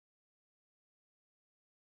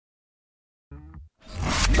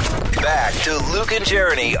Back to Luke and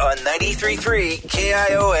Jeremy on 93.3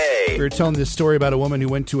 KIOA. We were telling this story about a woman who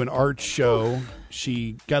went to an art show.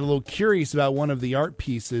 She got a little curious about one of the art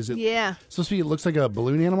pieces. Supposed to be, it looks like a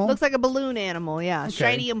balloon animal? Looks like a balloon animal, yeah. Okay.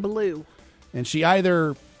 Shiny and blue. And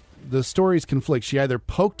the stories conflict. She either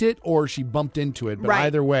poked it or she bumped into it. But Right.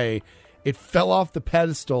 either way, it fell off the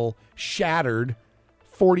pedestal, shattered,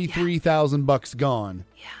 $43,000 gone.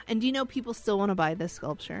 Yeah. And do you know people still want to buy this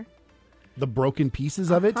sculpture? The broken pieces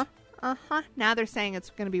of it? Now they're saying it's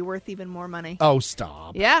going to be worth even more money. Oh,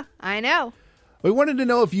 stop. Yeah, I know. We wanted to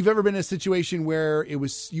know if you've ever been in a situation where you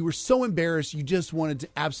were so embarrassed you just wanted to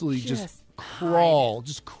absolutely just crawl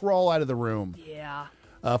out of the room. Yeah.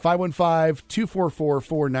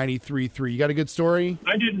 515-244-4933. You got a good story?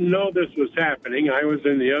 I didn't know this was happening. I was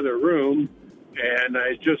in the other room, and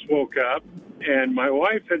I just woke up, and my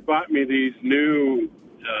wife had bought me these new,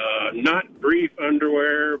 not brief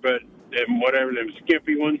underwear, but whatever, them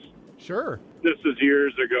skimpy ones. Sure. This is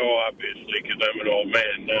years ago, obviously, because I'm an old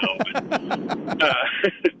man now. But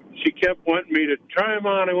she kept wanting me to try them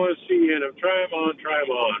on. I want to see you in them. Try them on.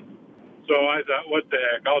 So I thought, what the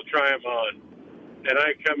heck? I'll try them on. And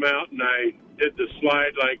I come out and I did the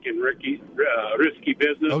slide like in Risky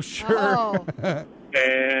Business. Oh, sure. Oh.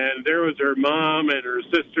 And there was her mom and her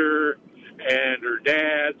sister and her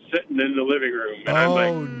dad sitting in the living room. And I'm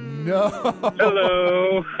like, no.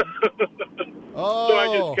 hello. Oh. So I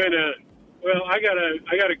just kind of, I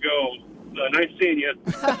gotta go. Nice seeing you.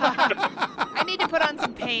 I need to put on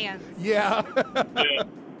some pants. Yeah. Yeah.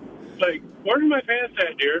 Like, where's my pants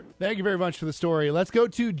at, dear? Thank you very much for the story. Let's go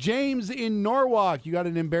to James in Norwalk. You got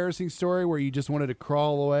an embarrassing story where you just wanted to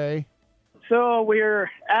crawl away? So we're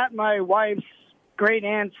at my wife's great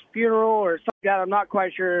aunt's funeral or something like that. I'm not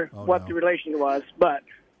quite sure what the relation was, but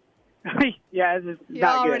yeah, it's just You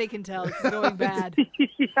not already good. can tell it's going bad.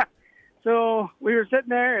 Yeah. So we were sitting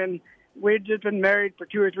there, and we'd just been married for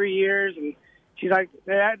 2 or 3 years, and she's like,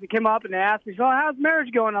 they came up and they asked me, so how's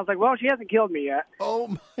marriage going? I was like, well, she hasn't killed me yet. Oh,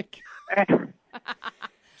 my God.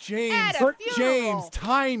 James,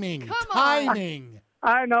 timing. Come on. Timing.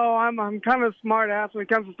 I know, I'm kind of a smart ass when it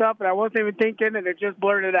comes to stuff, and I wasn't even thinking, and it just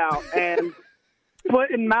blurted out. And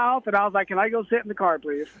foot in mouth, and I was like, can I go sit in the car,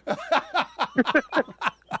 please?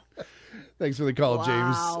 Thanks for the call,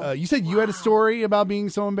 Wow. James. You said you had a story about being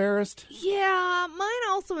so embarrassed? Yeah, mine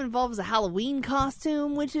also involves a Halloween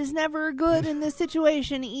costume, which is never good in this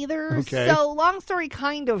situation either. Okay. So, long story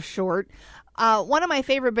kind of short, one of my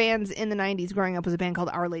favorite bands in the 90s growing up was a band called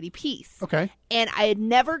Our Lady Peace. Okay. And I had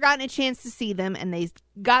never gotten a chance to see them, and they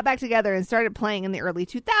got back together and started playing in the early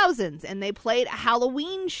 2000s. And they played a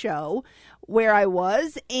Halloween show where I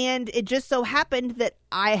was, and it just so happened that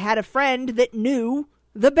I had a friend that knew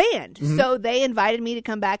the band. Mm-hmm. So they invited me to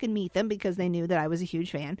come back and meet them because they knew that I was a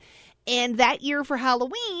huge fan. And that year for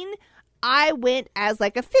Halloween, I went as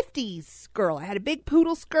like a 50s girl. I had a big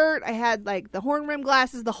poodle skirt. I had like the horn rim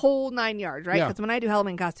glasses, the whole 9 yards, right? Yeah. Because when I do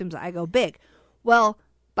Halloween costumes, I go big. Well,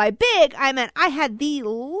 by big, I meant I had the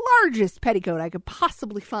largest petticoat I could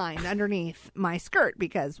possibly find underneath my skirt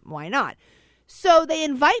because why not? So they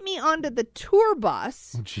invite me onto the tour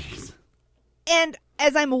bus. Oh, jeez. And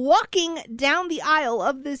as I'm walking down the aisle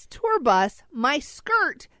of this tour bus, my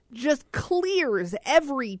skirt just clears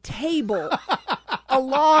every table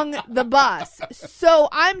along the bus. So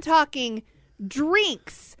I'm talking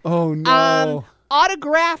drinks. Oh, no.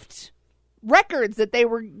 Autographed records that they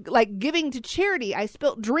were like giving to charity. I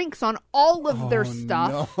spilt drinks on all of their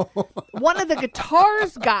stuff. No. One of the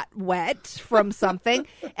guitars got wet from something,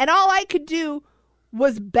 and all I could do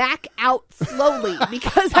was back out slowly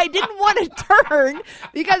because I didn't want to turn,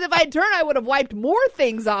 because if I turned, I would have wiped more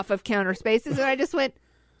things off of counter spaces, and I just went,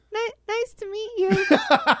 nice to meet you,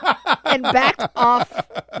 and backed off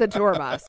the tour bus.